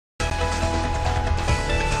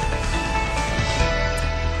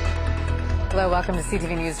Hello, welcome to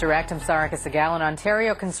CTV News Direct. I'm Sarika Segal. An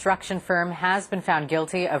Ontario construction firm has been found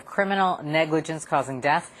guilty of criminal negligence causing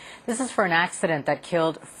death. This is for an accident that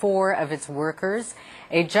killed 4 of its workers.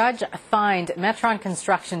 A judge fined Metron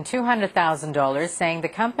Construction $200,000, saying the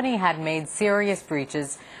company had made serious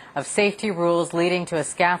breaches of safety rules leading to a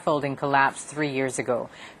scaffolding collapse 3 years ago.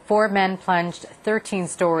 4 men plunged 13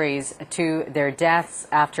 stories to their deaths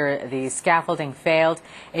after the scaffolding failed.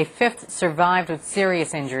 A 5th survived with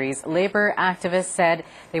serious injuries. Labor activists said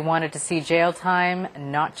they wanted to see jail time,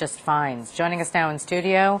 not just fines. Joining us now in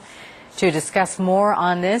studio to discuss more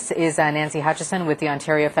on this is Nancy Hutchison with the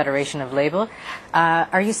Ontario Federation of Labour.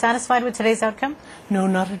 Are you satisfied with today's outcome? No,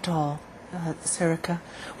 not at all, Sarika.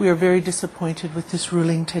 We are very disappointed with this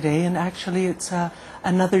ruling today, and actually it's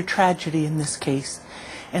another tragedy in this case.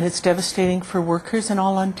 And it's devastating for workers and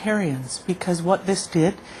all Ontarians, because what this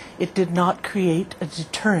did, it did not create a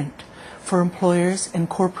deterrent for employers and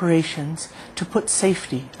corporations to put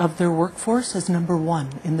safety of their workforce as number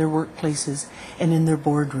one in their workplaces and in their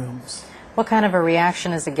boardrooms. What kind of a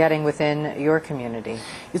reaction is it getting within your community?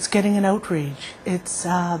 It's getting an outrage. It's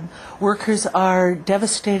workers are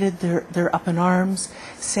devastated. They're up in arms,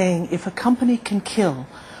 saying if a company can kill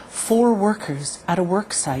 4 workers at a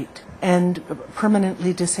work site and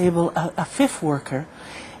permanently disable a 5th worker,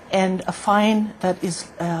 and a fine that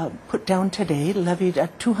is put down today, levied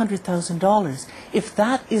at $200,000, if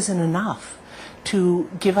that isn't enough to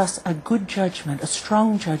give us a good judgment, a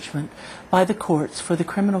strong judgment by the courts for the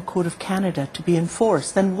Criminal Code of Canada to be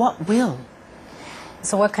enforced, then what will?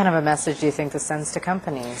 So what kind of a message do you think this sends to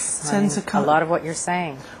companies? A lot of what you're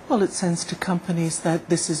saying. Well, it sends to companies that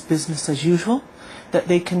this is business as usual, that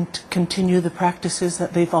they can continue the practices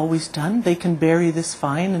that they've always done. They can bury this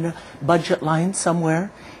fine in a budget line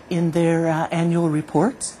somewhere in their annual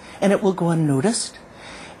reports, and it will go unnoticed.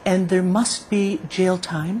 And there must be jail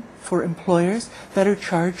time for employers that are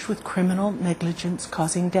charged with criminal negligence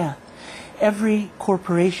causing death. Every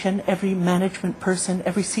corporation, every management person,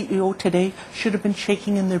 every CEO today should have been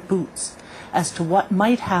shaking in their boots as to what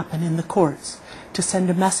might happen in the courts to send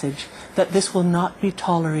a message that this will not be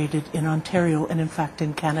tolerated in Ontario and in fact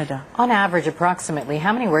in Canada. On average, approximately,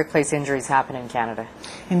 how many workplace injuries happen in Canada?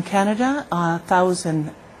 In Canada,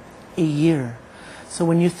 1,000 a year. So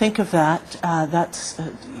when you think of that, that's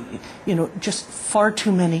just far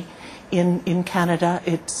too many. In Canada,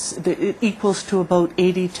 it equals to about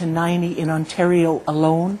 80 to 90 in Ontario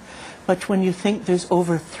alone. But when you think there's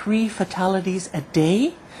over 3 fatalities a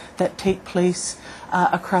day that take place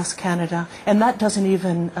across Canada, and that doesn't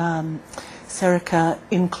even, Sarika,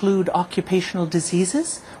 include occupational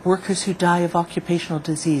diseases, workers who die of occupational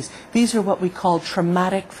disease. These are what we call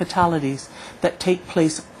traumatic fatalities that take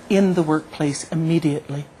place in the workplace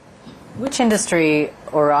immediately. Which industry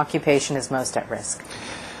or occupation is most at risk?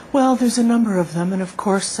 Well, there's a number of them, and of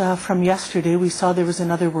course from yesterday we saw there was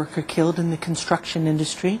another worker killed in the construction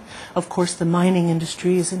industry. Of course the mining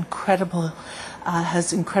industry is incredible,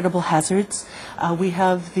 has incredible hazards. We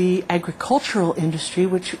have the agricultural industry,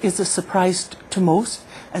 which is a surprise to most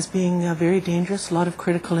as being very dangerous, a lot of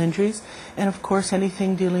critical injuries, and of course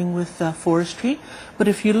anything dealing with forestry. But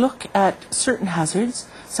if you look at certain hazards,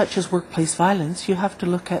 such as workplace violence, you have to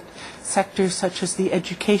look at sectors such as the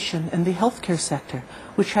education and the healthcare sector,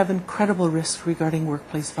 which have incredible risks regarding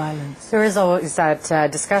workplace violence. There is always that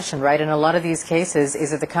discussion, right? In a lot of these cases,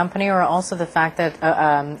 is it the company or also the fact that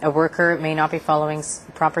a worker may not be following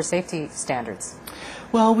proper safety standards?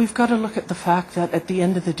 Well, we've got to look at the fact that at the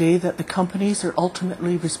end of the day that the companies are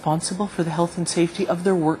ultimately responsible for the health and safety of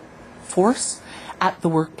their workforce at the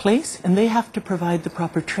workplace, and they have to provide the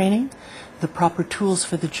proper training, the proper tools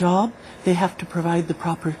for the job. They have to provide the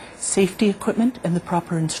proper safety equipment and the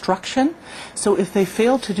proper instruction. So if they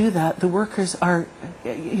fail to do that, the workers are,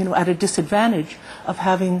 at a disadvantage of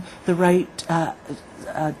having the right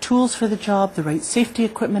tools for the job, the right safety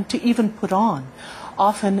equipment to even put on.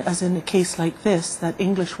 Often, as in a case like this, that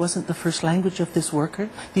English wasn't the first language of these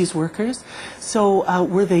workers. So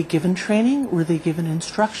were they given training? Were they given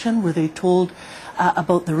instruction? Were they told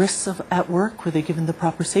about the risks at work? Were they given the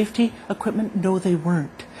proper safety equipment? No, they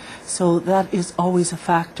weren't. So that is always a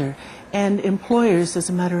factor. And employers, as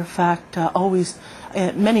a matter of fact,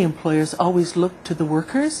 many employers always look to the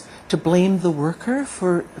workers to blame the worker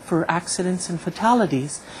for accidents and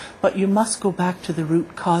fatalities. But you must go back to the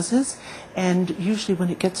root causes, and usually when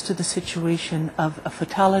it gets to the situation of a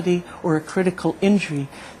fatality or a critical injury,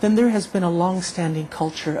 then there has been a long-standing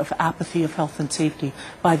culture of apathy of health and safety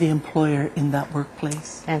by the employer in that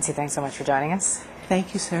workplace. Nancy, thanks so much for joining us.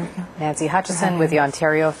 Thank you, Sarika. Nancy Hutchison with the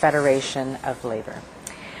Ontario Federation of Labour.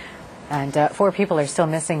 And 4 people are still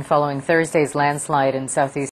missing following Thursday's landslide in southeast